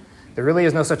 There really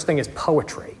is no such thing as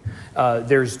poetry.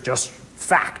 There's just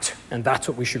fact, and that's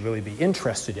what we should really be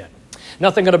interested in.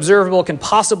 Nothing unobservable can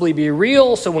possibly be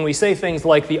real, so when we say things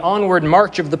like the onward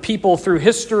march of the people through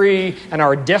history and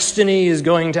our destiny is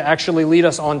going to actually lead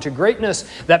us on to greatness,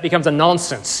 that becomes a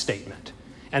nonsense statement.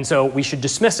 And so we should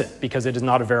dismiss it because it is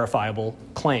not a verifiable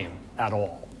claim at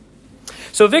all.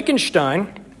 So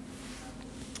Wittgenstein,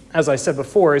 as I said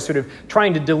before, is sort of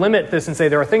trying to delimit this and say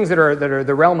there are things that are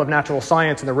the realm of natural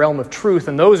science and the realm of truth,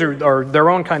 and those are their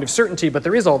own kind of certainty, but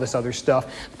there is all this other stuff.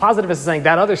 The positivist is saying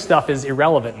that other stuff is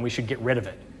irrelevant and we should get rid of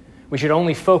it. We should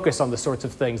only focus on the sorts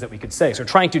of things that we could say. So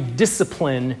trying to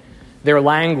discipline their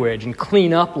language and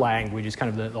clean up language is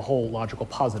kind of the whole logical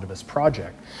positivist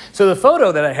project. So the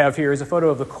photo that I have here is a photo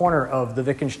of the corner of the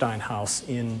Wittgenstein house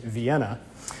in Vienna.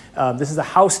 This is a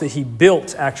house that he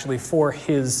built, actually, for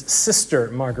his sister,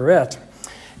 Margaret.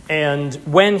 And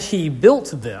when he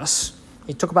built this,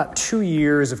 it took about 2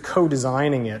 years of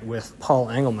co-designing it with Paul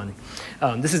Engelmann.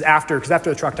 This is because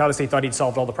after the Tractatus, he thought he'd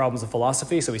solved all the problems of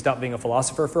philosophy, so he stopped being a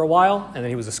philosopher for a while, and then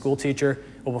he was a school teacher.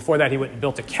 Well, before that, he went and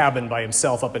built a cabin by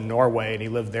himself up in Norway, and he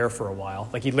lived there for a while.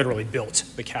 Like, he literally built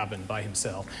the cabin by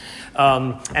himself.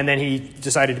 And then he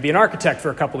decided to be an architect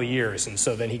for a couple of years, and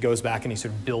so then he goes back and he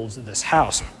sort of builds this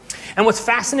house. And what's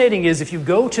fascinating is if you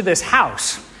go to this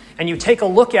house and you take a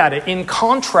look at it in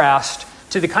contrast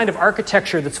to the kind of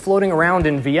architecture that's floating around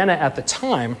in Vienna at the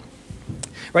time,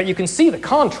 right, you can see the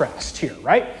contrast here,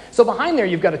 right? So behind there,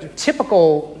 you've got a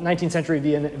typical 19th century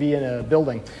Vienna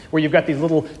building where you've got these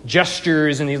little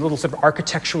gestures and these little sort of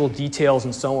architectural details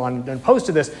and so on. And opposed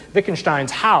to this,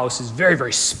 Wittgenstein's house is very,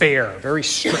 very spare, very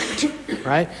strict,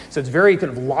 right? So it's very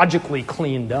kind of logically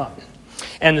cleaned up.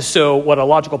 And so what a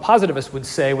logical positivist would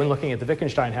say when looking at the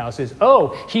Wittgenstein house is,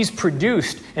 oh, he's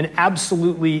produced an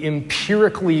absolutely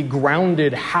empirically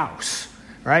grounded house,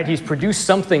 right? He's produced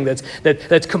something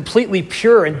that's completely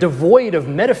pure and devoid of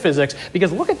metaphysics,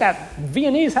 because look at that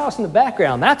Viennese house in the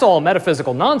background. That's all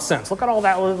metaphysical nonsense. Look at all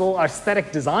that little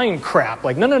aesthetic design crap.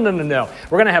 Like, no.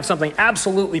 We're going to have something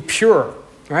absolutely pure.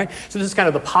 Right? So this is kind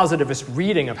of the positivist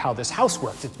reading of how this house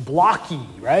works. It's blocky,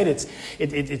 right?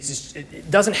 It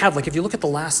doesn't have, like, if you look at the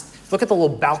little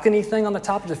balcony thing on the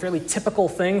top, it's a fairly typical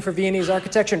thing for Viennese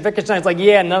architecture. And Wittgenstein's like,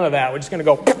 yeah, none of that. We're just going to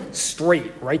go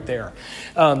straight right there.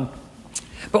 But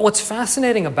what's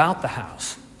fascinating about the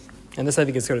house, and this I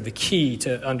think is sort of the key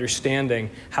to understanding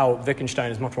how Wittgenstein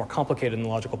is much more complicated than the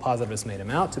logical positivists made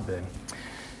him out to be.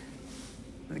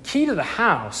 The key to the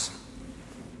house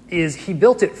is he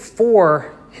built it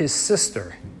for his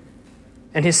sister,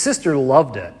 and his sister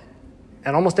loved it,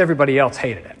 and almost everybody else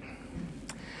hated it.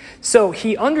 So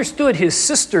he understood his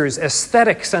sister's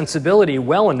aesthetic sensibility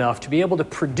well enough to be able to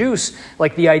produce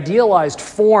like the idealized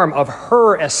form of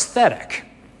her aesthetic.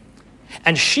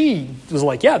 And she was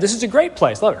like, yeah, this is a great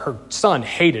place. Love it. Her son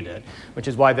hated it, which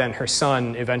is why then her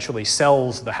son eventually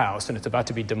sells the house, and it's about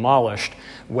to be demolished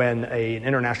when an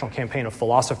international campaign of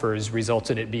philosophers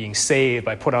results in it being saved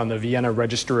by put on the Vienna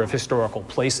Register of Historical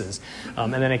Places.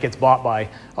 And then it gets bought by,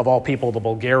 of all people, the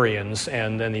Bulgarians,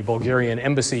 and then the Bulgarian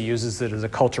embassy uses it as a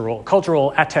cultural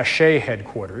attaché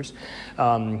headquarters.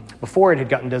 Before it had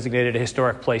gotten designated a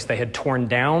historic place, they had torn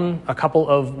down a couple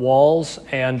of walls,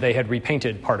 and they had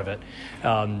repainted part of it.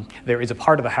 There is a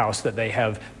part of the house that they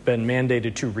have been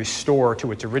mandated to restore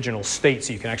to its original state,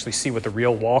 so you can actually see what the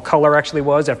real wall color actually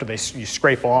was after you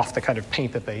scrape off the kind of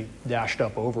paint that they dashed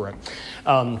up over it.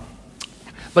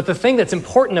 But the thing that's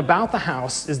important about the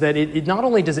house is that it not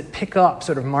only does it pick up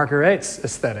sort of Margaret's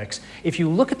aesthetics, if you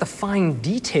look at the fine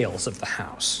details of the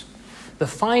house,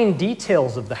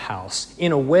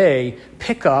 in a way,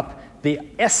 pick up the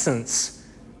essence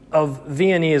of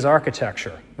Viennese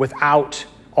architecture without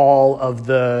all of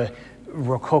the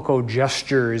Rococo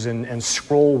gestures and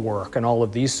scroll work and all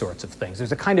of these sorts of things.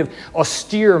 There's a kind of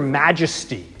austere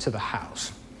majesty to the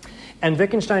house. And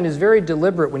Wittgenstein is very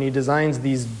deliberate when he designs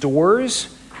these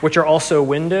doors, which are also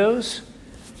windows.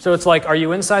 So it's like, are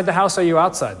you inside the house, or are you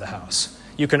outside the house?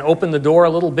 You can open the door a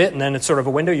little bit, and then it's sort of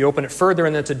a window. You open it further,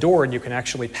 and then it's a door, and you can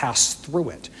actually pass through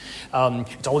it.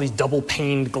 It's all these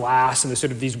double-paned glass, and there's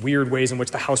sort of these weird ways in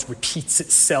which the house repeats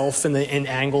itself in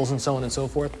angles and so on and so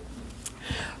forth.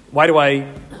 Why do I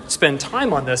spend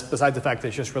time on this, besides the fact that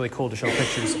it's just really cool to show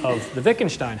pictures of the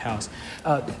Wittgenstein house?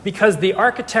 Because the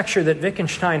architecture that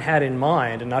Wittgenstein had in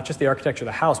mind, and not just the architecture of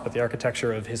the house, but the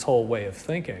architecture of his whole way of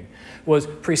thinking, was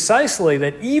precisely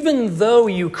that even though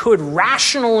you could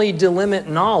rationally delimit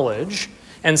knowledge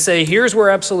and say, here's where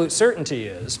absolute certainty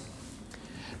is,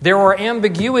 there are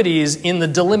ambiguities in the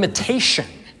delimitation,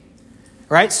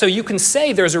 right? So you can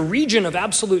say there's a region of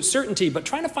absolute certainty, but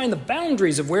trying to find the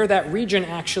boundaries of where that region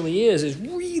actually is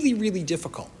really, really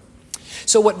difficult.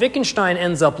 So what Wittgenstein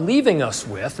ends up leaving us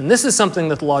with, and this is something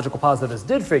that the logical positivists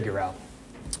did figure out,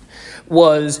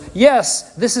 was,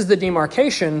 yes, this is the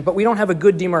demarcation, but we don't have a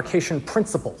good demarcation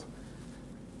principle.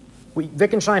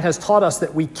 Wittgenstein has taught us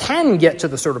that we can get to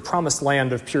the sort of promised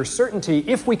land of pure certainty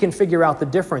if we can figure out the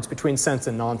difference between sense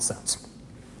and nonsense.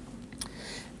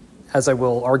 As I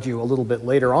will argue a little bit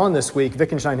later on this week,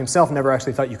 Wittgenstein himself never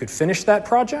actually thought you could finish that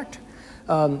project,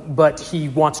 but he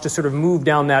wants to sort of move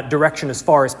down that direction as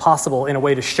far as possible in a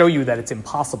way to show you that it's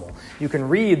impossible. You can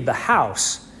read the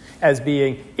house as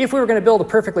being, if we were going to build a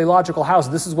perfectly logical house,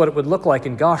 this is what it would look like,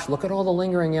 and gosh, look at all the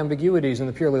lingering ambiguities in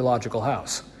the purely logical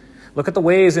house. Look at the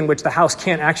ways in which the house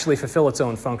can't actually fulfill its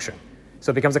own function.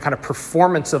 So it becomes a kind of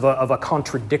performance of a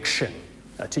contradiction,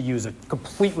 to use a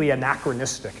completely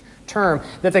anachronistic term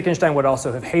that Wittgenstein would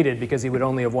also have hated because he would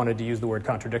only have wanted to use the word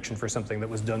contradiction for something that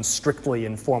was done strictly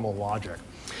in formal logic.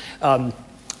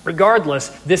 Regardless,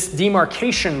 this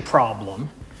demarcation problem,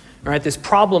 right, this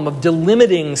problem of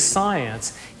delimiting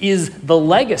science is the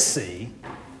legacy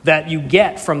that you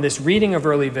get from this reading of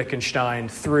early Wittgenstein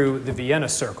through the Vienna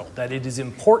Circle, that it is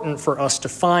important for us to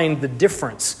find the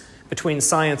difference between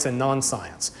science and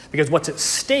non-science. Because what's at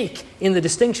stake in the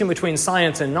distinction between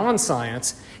science and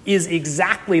non-science is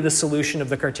exactly the solution of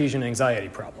the Cartesian anxiety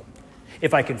problem.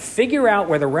 If I can figure out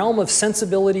where the realm of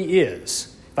sensibility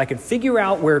is, if I can figure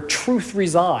out where truth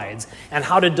resides and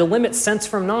how to delimit sense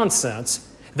from nonsense,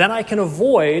 then I can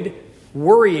avoid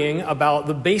worrying about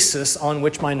the basis on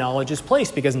which my knowledge is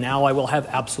placed, because now I will have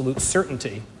absolute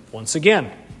certainty once again.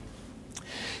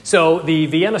 So the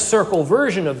Vienna Circle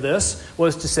version of this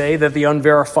was to say that the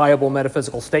unverifiable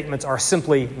metaphysical statements are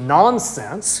simply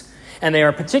nonsense, and they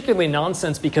are particularly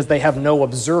nonsense because they have no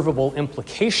observable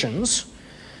implications.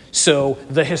 So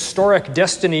the historic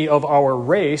destiny of our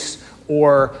race,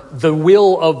 or the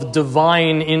will of the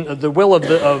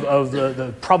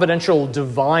providential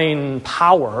divine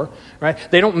power, right?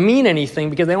 They don't mean anything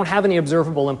because they don't have any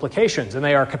observable implications, and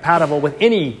they are compatible with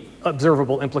any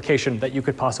observable implication that you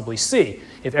could possibly see.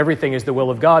 If everything is the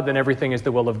will of God, then everything is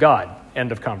the will of God.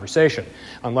 End of conversation.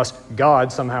 Unless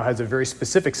God somehow has a very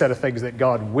specific set of things that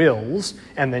God wills,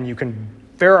 and then you can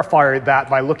verify that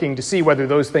by looking to see whether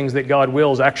those things that God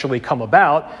wills actually come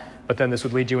about. But then this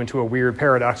would lead you into a weird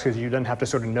paradox, because you then have to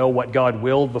sort of know what God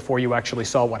willed before you actually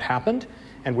saw what happened.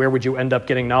 And where would you end up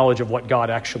getting knowledge of what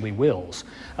God actually wills?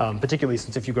 Particularly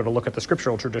since if you go to look at the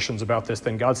scriptural traditions about this,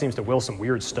 then God seems to will some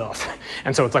weird stuff.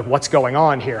 And so it's like, what's going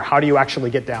on here? How do you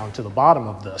actually get down to the bottom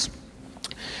of this?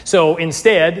 So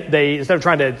instead of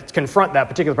trying to confront that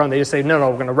particular problem, they just say, no,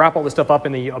 we're going to wrap all this stuff up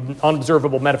in the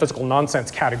unobservable metaphysical nonsense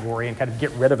category and kind of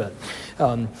get rid of it.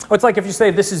 It's like if you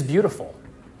say, this is beautiful.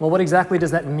 Well, what exactly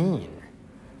does that mean?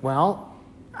 Well,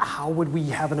 how would we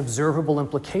have an observable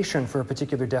implication for a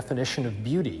particular definition of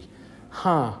beauty?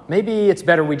 Maybe it's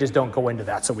better we just don't go into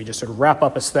that, so we just sort of wrap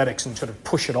up aesthetics and sort of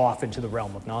push it off into the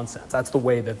realm of nonsense. That's the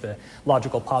way that the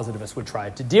logical positivists would try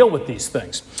to deal with these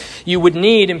things. You would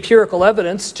need empirical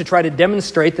evidence to try to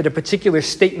demonstrate that a particular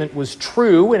statement was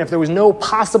true, and if there was no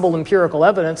possible empirical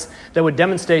evidence that would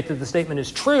demonstrate that the statement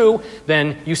is true,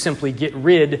 then you simply get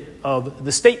rid of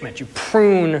the statement. You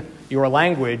prune your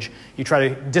language. You try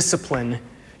to discipline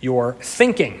your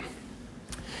thinking.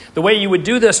 The way you would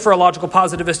do this for a logical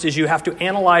positivist is you have to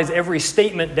analyze every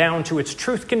statement down to its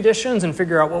truth conditions and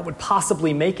figure out what would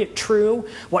possibly make it true.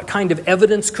 What kind of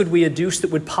evidence could we adduce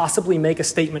that would possibly make a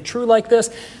statement true like this?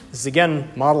 This is again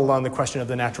modeled on the question of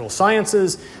the natural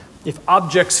sciences. If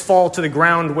objects fall to the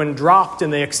ground when dropped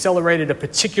and they accelerate at a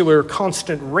particular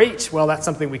constant rate, well, that's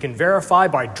something we can verify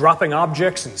by dropping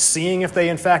objects and seeing if they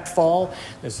in fact fall.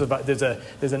 There's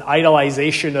an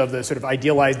idealization of the sort of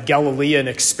idealized Galilean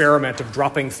experiment of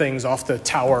dropping things off the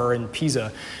tower in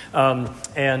Pisa.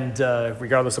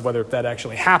 Regardless of whether that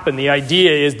actually happened, the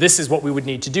idea is this is what we would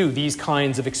need to do, these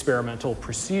kinds of experimental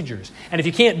procedures. And if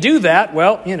you can't do that,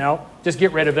 well, just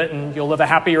get rid of it and you'll live a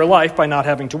happier life by not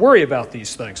having to worry about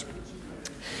these things.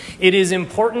 It is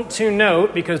important to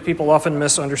note, because people often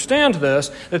misunderstand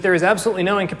this, that there is absolutely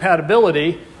no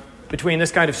incompatibility between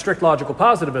this kind of strict logical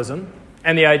positivism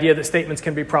and the idea that statements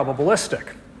can be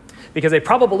probabilistic. Because a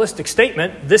probabilistic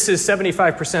statement, this is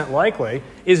 75% likely,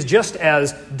 is just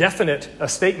as definite a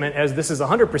statement as this is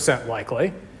 100%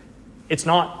 likely. It's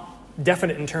not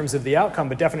definite in terms of the outcome,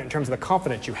 but definite in terms of the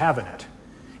confidence you have in it.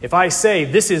 If I say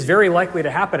this is very likely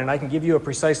to happen and I can give you a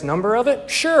precise number of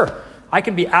it, sure, I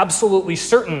can be absolutely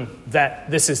certain that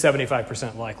this is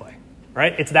 75% likely.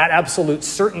 right? It's that absolute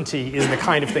certainty is the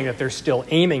kind of thing that they're still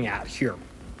aiming at here.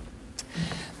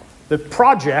 The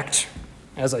project,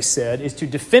 as I said, is to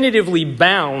definitively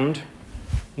bound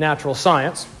natural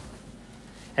science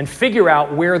and figure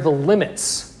out where the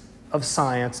limits of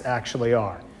science actually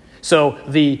are. So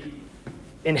the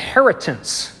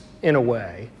inheritance, in a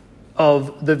way,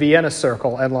 of the Vienna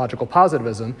Circle and logical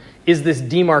positivism is this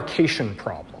demarcation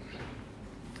problem.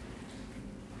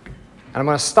 And I'm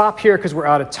going to stop here because we're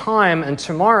out of time, and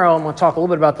tomorrow I'm going to talk a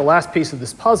little bit about the last piece of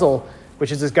this puzzle,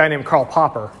 which is this guy named Karl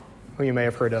Popper, who you may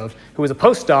have heard of, who was a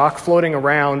postdoc floating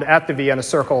around at the Vienna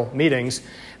Circle meetings.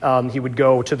 He would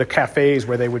go to the cafes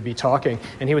where they would be talking,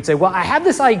 and he would say, well, I had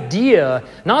this idea,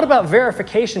 not about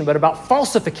verification, but about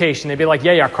falsification. They'd be like,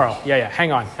 yeah, Karl, yeah,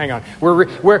 hang on.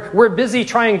 We're busy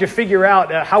trying to figure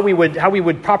out how we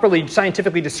would properly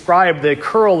scientifically describe the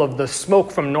curl of the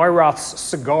smoke from Neurath's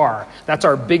cigar. That's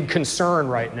our big concern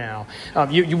right now.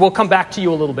 You will come back to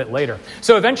you a little bit later.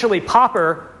 So eventually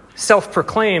Popper,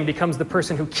 self-proclaimed, becomes the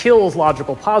person who kills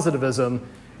logical positivism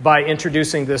by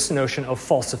introducing this notion of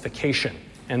falsification.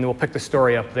 And we'll pick the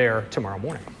story up there tomorrow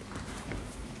morning.